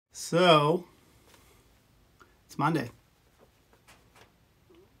So, it's Monday,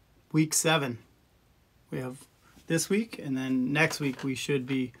 week 7. We have this week, and then next week we should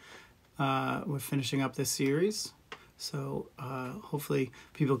be, we're finishing up this series. So, hopefully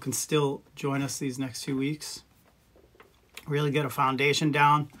people can still join us these next 2 weeks. Really get a foundation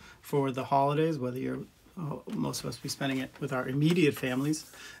down for the holidays, whether you're, most of us be spending it with our immediate families.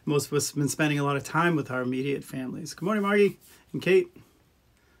 Most of us have been spending a lot of time with our immediate families. Good morning, Margie and Kate.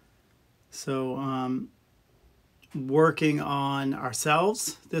 So, working on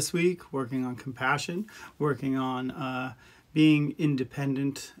ourselves this week, working on compassion, working on being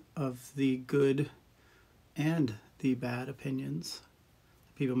independent of the good and the bad opinions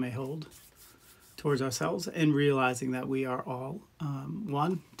people may hold towards ourselves, and realizing that we are all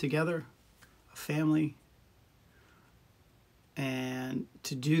one together, a family. And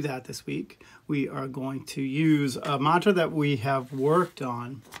to do that this week, we are going to use a mantra that we have worked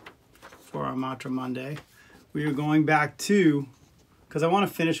on for our Mantra Monday. We are going back to, because I want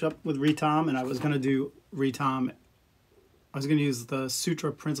to finish up with Ritam, and I was going to do Ritam. I was going to use the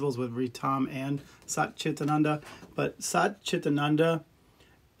Sutra principles with Ritam and Sat Chit Ananda, but Sat Chit Ananda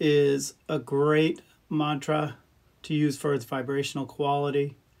is a great mantra to use for its vibrational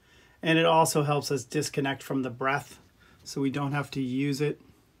quality, and it also helps us disconnect from the breath, so we don't have to use it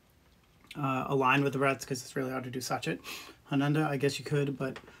aligned with the breath, because it's really hard to do Sat Chit Ananda. I guess you could,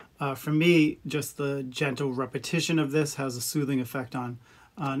 but for me, just the gentle repetition of this has a soothing effect on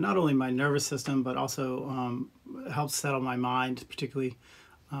not only my nervous system, but also helps settle my mind, particularly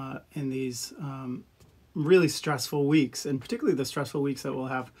in these really stressful weeks, and particularly the stressful weeks that we'll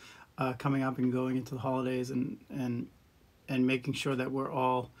have coming up and going into the holidays, and making sure that we're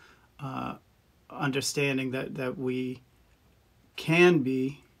all understanding that we can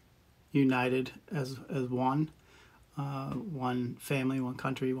be united as one. One family, one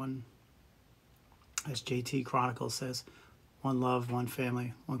country, one, as JT Chronicles says, one love, one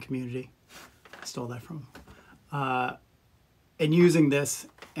family, one community. I stole that from him. And using this,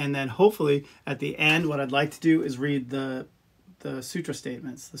 and then hopefully at the end, what I'd like to do is read the sutra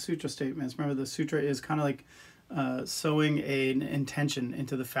statements. The sutra statements, remember, the sutra is kind of like sewing an intention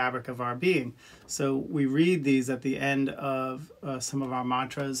into the fabric of our being. So we read these at the end of some of our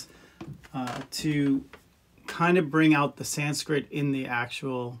mantras to kind of bring out the Sanskrit in the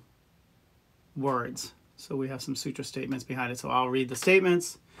actual words. So we have some sutra statements behind it. So I'll read the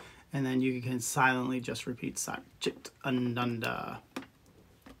statements, and then you can silently just repeat Sat Chit Ananda.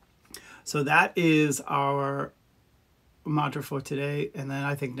 So that is our mantra for today, and then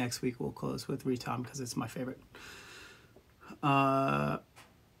I think next week we'll close with Ritam, because it's my favorite.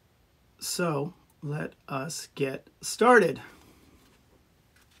 So let us get started.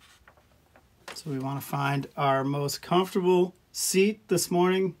 So we want to find our most comfortable seat this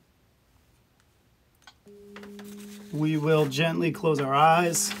morning. We will gently close our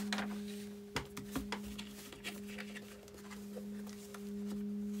eyes.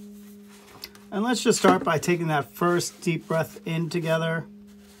 And let's just start by taking that first deep breath in together,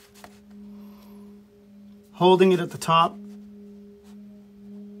 holding it at the top.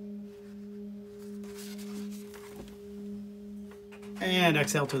 And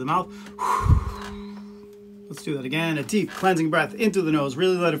exhale through the mouth. Let's do that again. A deep cleansing breath into the nose.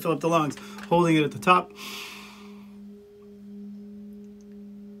 Really let it fill up the lungs. Holding it at the top.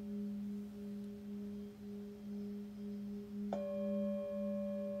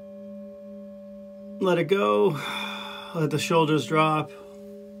 Let it go. Let the shoulders drop.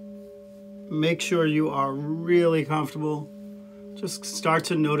 Make sure you are really comfortable. Just start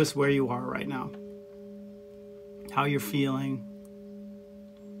to notice where you are right now. How you're feeling.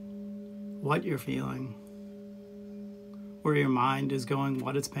 What you're feeling. Where your mind is going,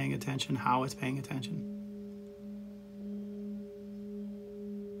 what it's paying attention, how it's paying attention.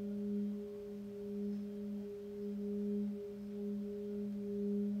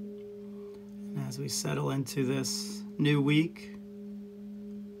 And as we settle into this new week,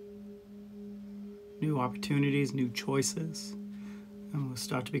 new opportunities, new choices, and we'll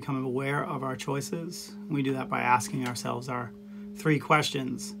start to become aware of our choices. We do that by asking ourselves our 3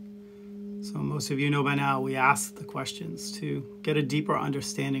 questions. So most of you know by now, we ask the questions to get a deeper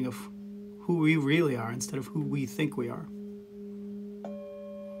understanding of who we really are instead of who we think we are.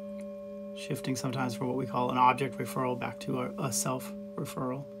 Shifting sometimes from what we call an object referral back to a self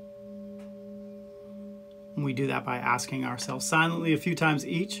referral. And we do that by asking ourselves silently a few times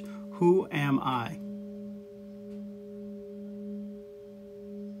each, who am I?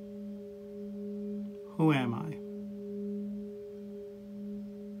 Who am I?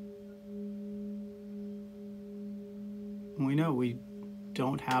 We know we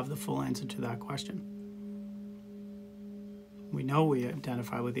don't have the full answer to that question. We know we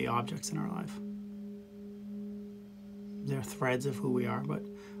identify with the objects in our life. They're threads of who we are, but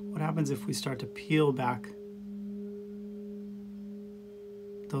what happens if we start to peel back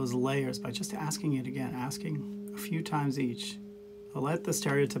those layers by just asking it again, asking a few times each? So let the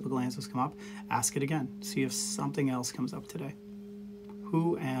stereotypical answers come up. Ask it again. See if something else comes up today.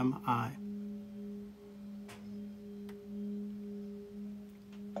 Who am I?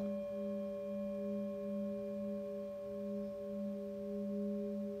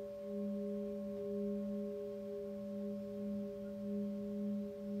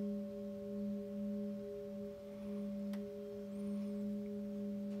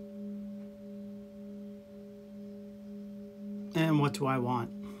 And what do I want?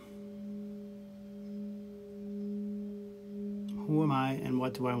 Who am I and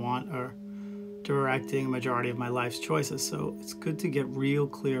what do I want are directing a majority of my life's choices. So it's good to get real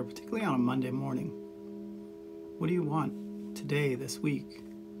clear, particularly on a Monday morning. What do you want today, this week,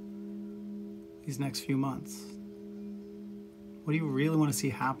 these next few months? What do you really want to see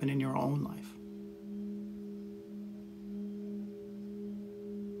happen in your own life?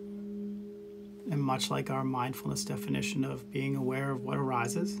 And much like our mindfulness definition of being aware of what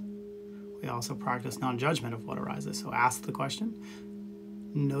arises, we also practice non-judgment of what arises. So ask the question,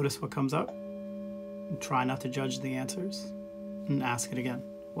 notice what comes up, and try not to judge the answers, and ask it again.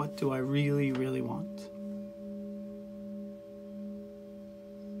 What do I really, really want?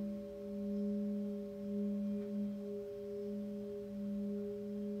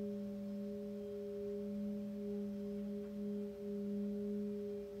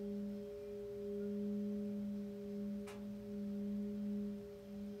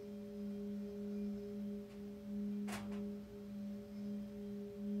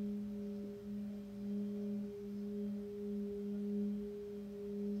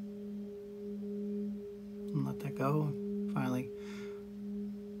 And let that go. Finally,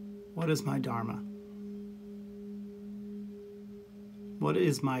 what is my dharma? What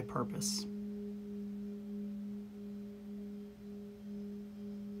is my purpose?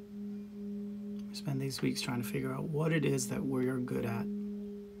 We spend these weeks trying to figure out what it is that we're good at.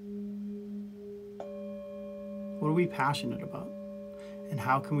 What are we passionate about? And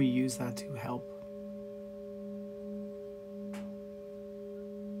how can we use that to help?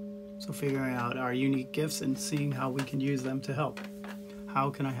 So figuring out our unique gifts and seeing how we can use them to help.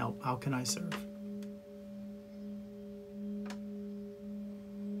 How can I help? How can I serve?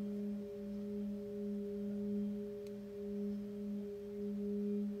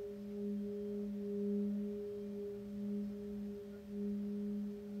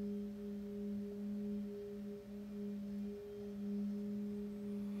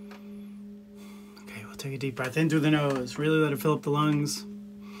 Okay, we'll take a deep breath in through the nose. Really let it fill up the lungs.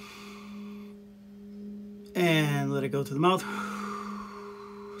 And let it go through the mouth.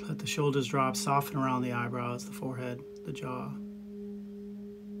 Let the shoulders drop, soften around the eyebrows, the forehead, the jaw.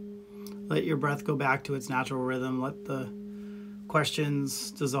 Let your breath go back to its natural rhythm. Let the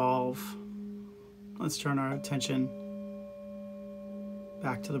questions dissolve. Let's turn our attention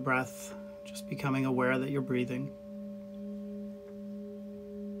back to the breath, just becoming aware that you're breathing.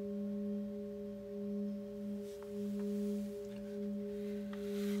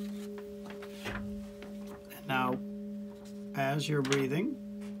 Now, as you're breathing,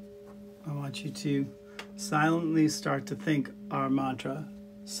 I want you to silently start to think our mantra,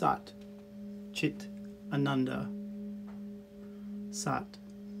 Sat, Chit, Ananda. Sat,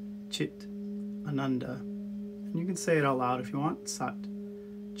 Chit, Ananda. And you can say it out loud if you want. Sat,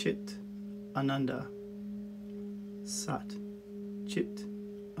 Chit, Ananda. Sat, Chit,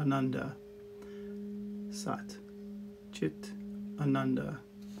 Ananda. Sat, Chit, Ananda.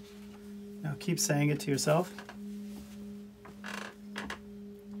 Now keep saying it to yourself.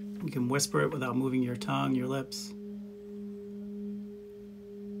 You can whisper it without moving your tongue, your lips.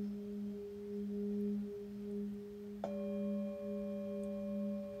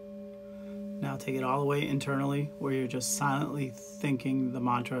 Now take it all the way internally, where you're just silently thinking the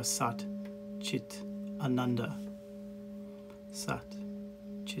mantra Sat, Chit, Ananda. Sat,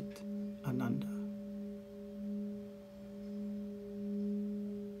 Chit, Ananda.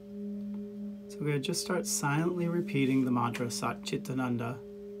 So we're going to just start silently repeating the mantra Sat, Chit, Ananda.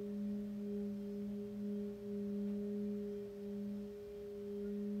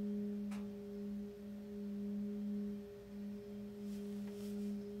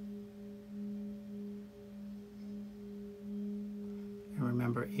 And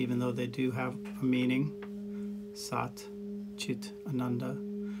remember, even though they do have a meaning, Sat, Chit, Ananda,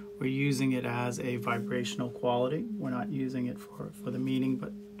 we're using it as a vibrational quality. We're not using it for the meaning,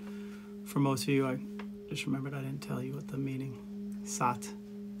 but for most of you, I just remembered I didn't tell you what the meaning. Sat,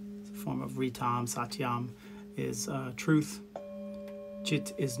 it's a form of Ritam, Satyam is truth.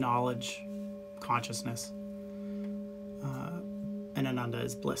 Chit is knowledge, consciousness. And Ananda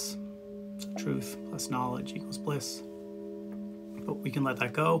is bliss. So truth plus knowledge equals bliss. But we can let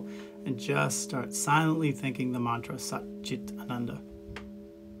that go and just start silently thinking the mantra Sat Chit Ananda.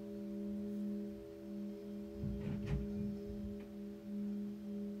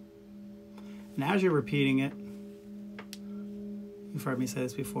 And as you're repeating it, you've heard me say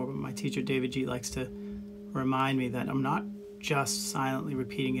this before, but my teacher David G likes to remind me that I'm not just silently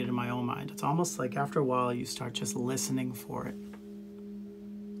repeating it in my own mind. It's almost like after a while you start just listening for it.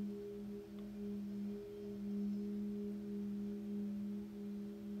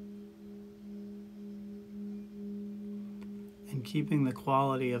 And keeping the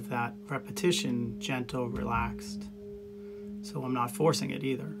quality of that repetition gentle, relaxed. So I'm not forcing it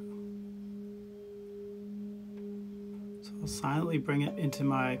either. So I'll silently bring it into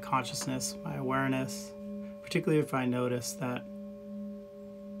my consciousness, my awareness, particularly if I notice that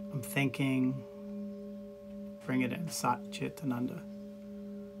I'm thinking, bring it in, Sat Chit Ananda.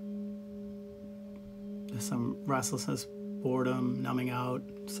 There's some restlessness, boredom, numbing out,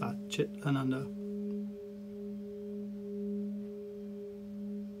 Sat Chit Ananda.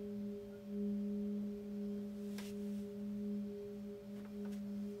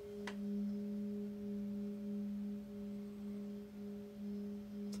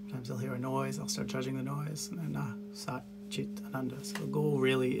 Sometimes I'll hear a noise, I'll start judging the noise, and then Sat Chit Ananda. So the goal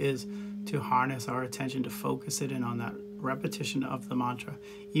really is to harness our attention, to focus it in on that repetition of the mantra.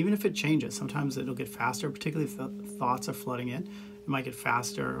 Even if it changes, sometimes it'll get faster, particularly if thoughts are flooding in. It might get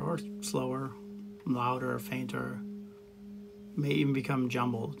faster or slower, louder or fainter. It may even become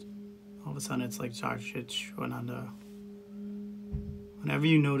jumbled. All of a sudden it's like Sat Chit Ananda. Whenever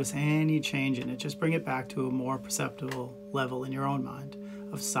you notice any change in it, just bring it back to a more perceptible level in your own mind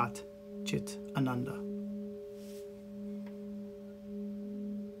of Sat Chit Ananda.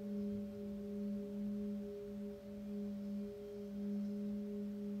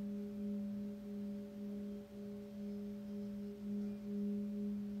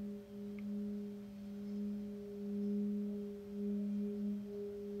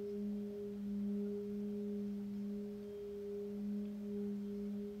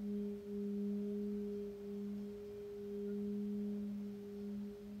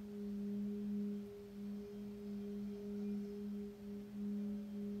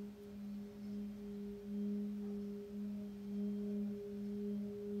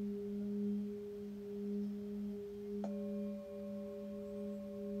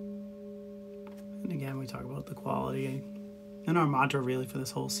 And again, we talk about the quality. And our mantra really for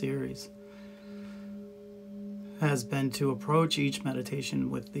this whole series has been to approach each meditation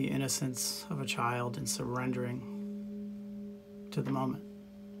with the innocence of a child and surrendering to the moment.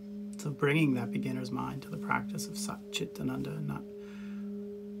 So bringing that beginner's mind to the practice of Sat Chit Ananda and not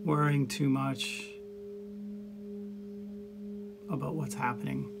worrying too much about what's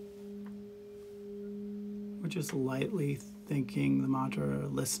happening. We're just lightly thinking the mantra,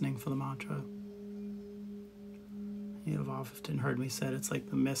 listening for the mantra. You've often heard me say it's like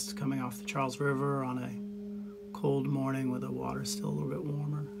the mist coming off the Charles River on a cold morning with the water still a little bit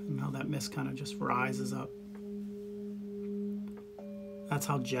warmer, and how that mist kind of just rises up. That's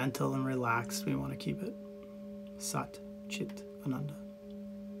how gentle and relaxed we want to keep it. Sat Chit Ananda.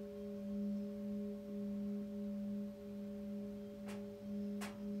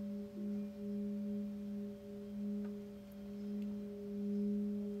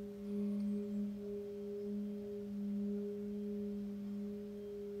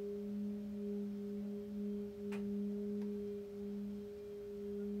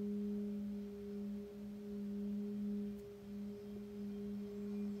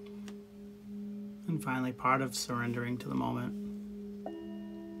 And finally, part of surrendering to the moment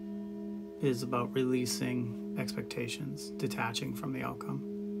is about releasing expectations, detaching from the outcome.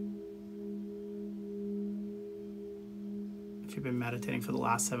 If you've been meditating for the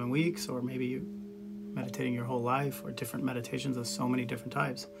last 7 weeks, or maybe you're meditating your whole life, or different meditations of so many different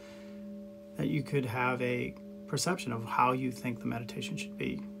types, that you could have a perception of how you think the meditation should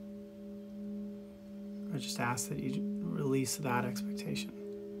be. I just ask that you release that expectation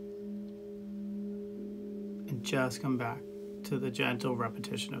and just come back to the gentle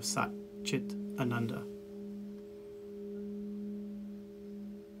repetition of Sat Chit Ananda.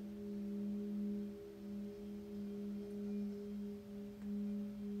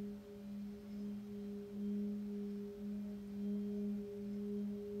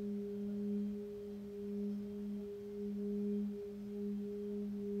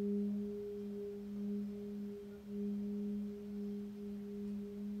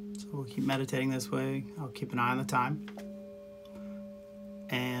 we'll keep meditating this way. I'll keep an eye on the time.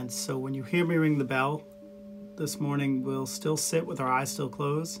 And so when you hear me ring the bell this morning, we'll still sit with our eyes still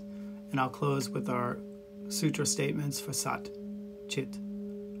closed, and I'll close with our sutra statements for Sat, Chit,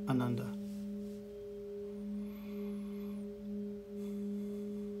 Ananda.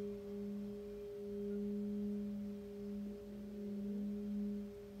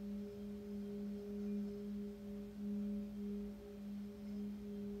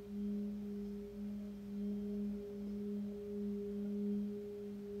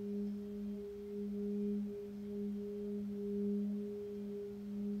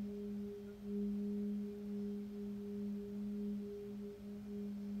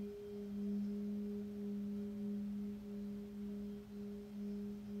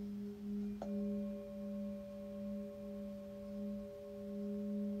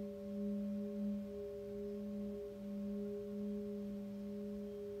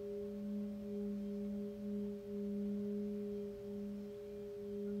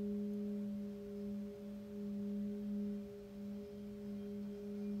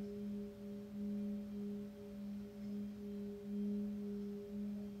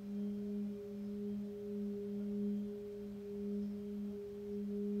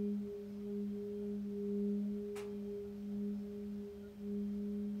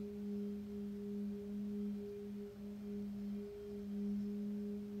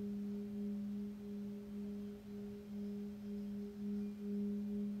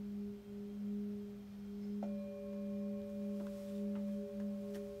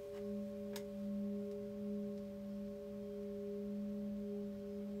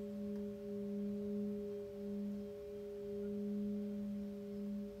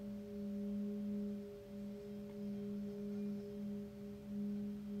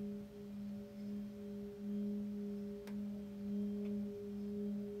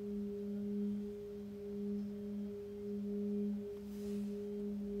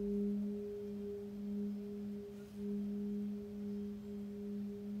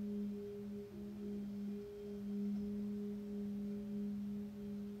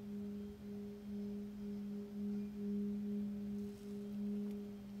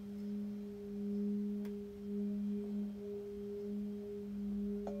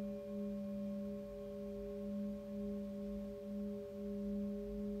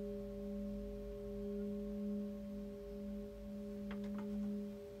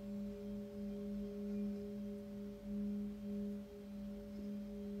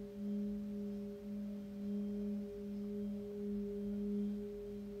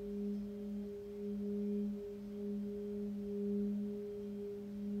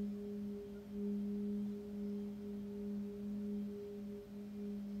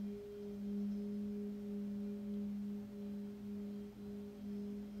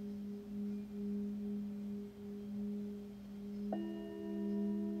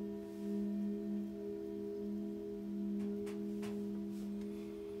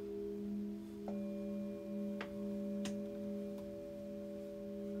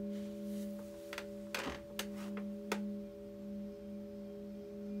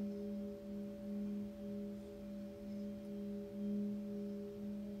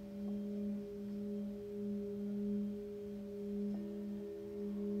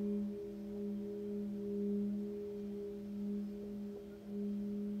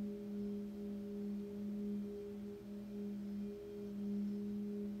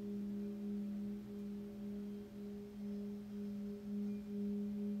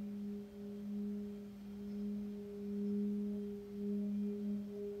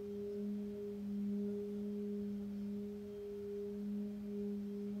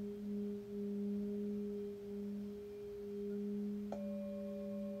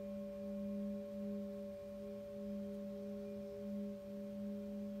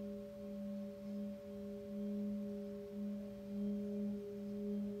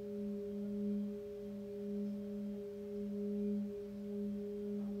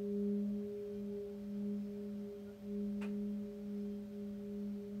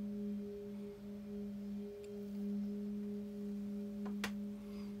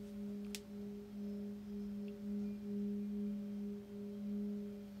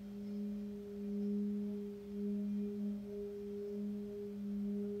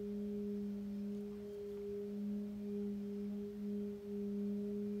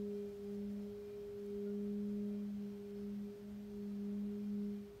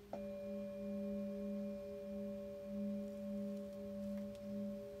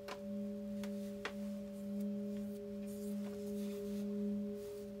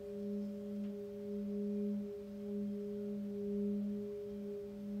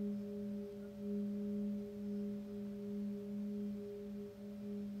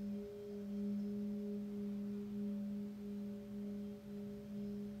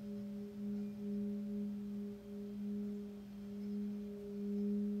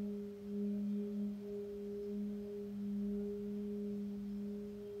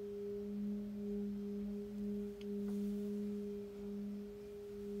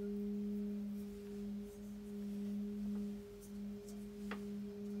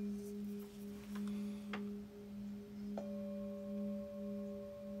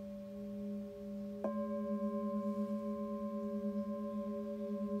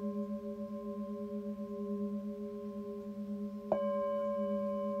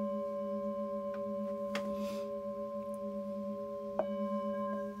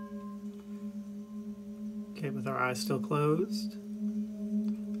 Okay, with our eyes still closed,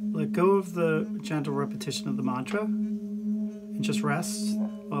 let go of the gentle repetition of the mantra and just rest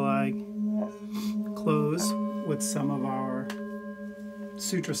while I close with some of our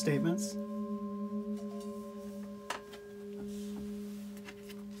sutra statements.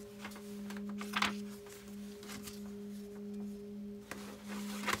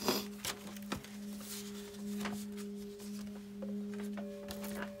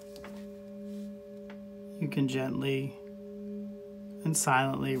 You can gently and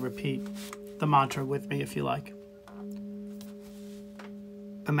silently repeat the mantra with me if you like.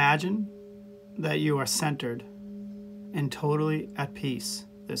 Imagine that you are centered and totally at peace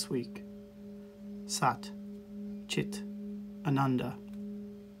this week. Sat, Chit, Ananda.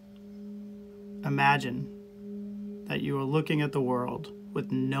 Imagine that you are looking at the world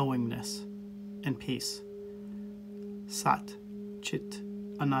with knowingness and peace. Sat, Chit,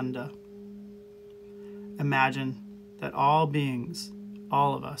 Ananda. Imagine that all beings,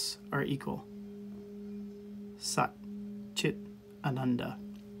 all of us, are equal. Sat, Chit, Ananda.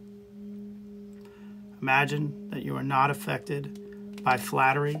 Imagine that you are not affected by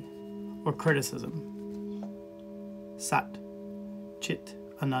flattery or criticism. Sat, Chit,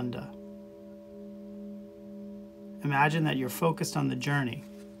 Ananda. Imagine that you're focused on the journey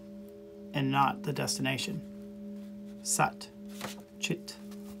and not the destination. Sat, Chit,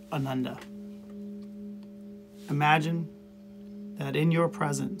 Ananda. Imagine that in your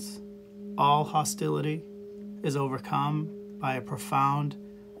presence, all hostility is overcome by a profound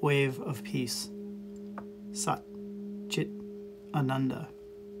wave of peace. Sat, Chit, Ananda.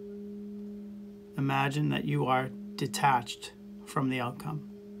 Imagine that you are detached from the outcome.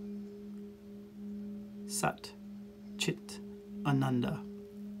 Sat, Chit, Ananda.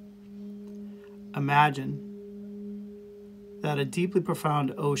 Imagine that a deeply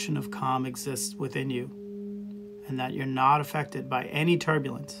profound ocean of calm exists within you and that you're not affected by any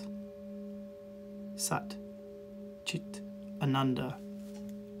turbulence. Sat, Chit, Ananda.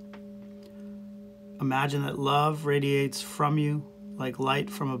 Imagine that love radiates from you like light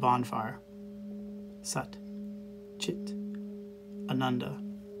from a bonfire. Sat, Chit, Ananda.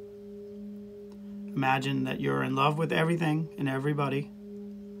 Imagine that you're in love with everything and everybody.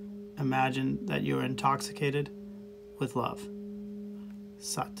 Imagine that you're intoxicated with love.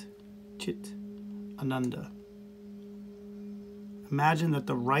 Sat, Chit, Ananda. Imagine that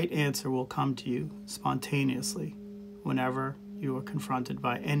the right answer will come to you spontaneously whenever you are confronted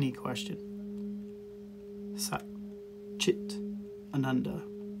by any question. Sat, Chit, Ananda.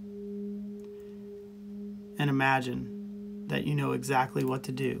 And imagine that you know exactly what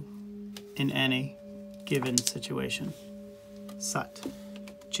to do in any given situation. Sat,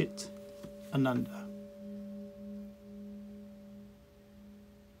 Chit, Ananda.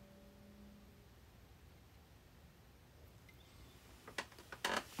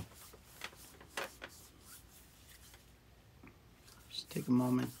 Just take a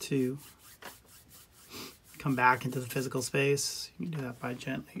moment to come back into the physical space. You can do that by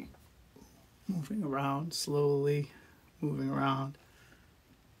gently moving around, slowly moving around.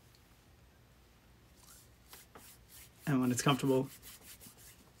 And when it's comfortable,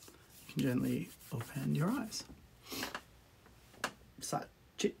 you can gently open your eyes. Sat,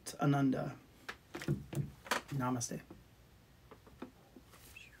 Chit, Ananda. Namaste.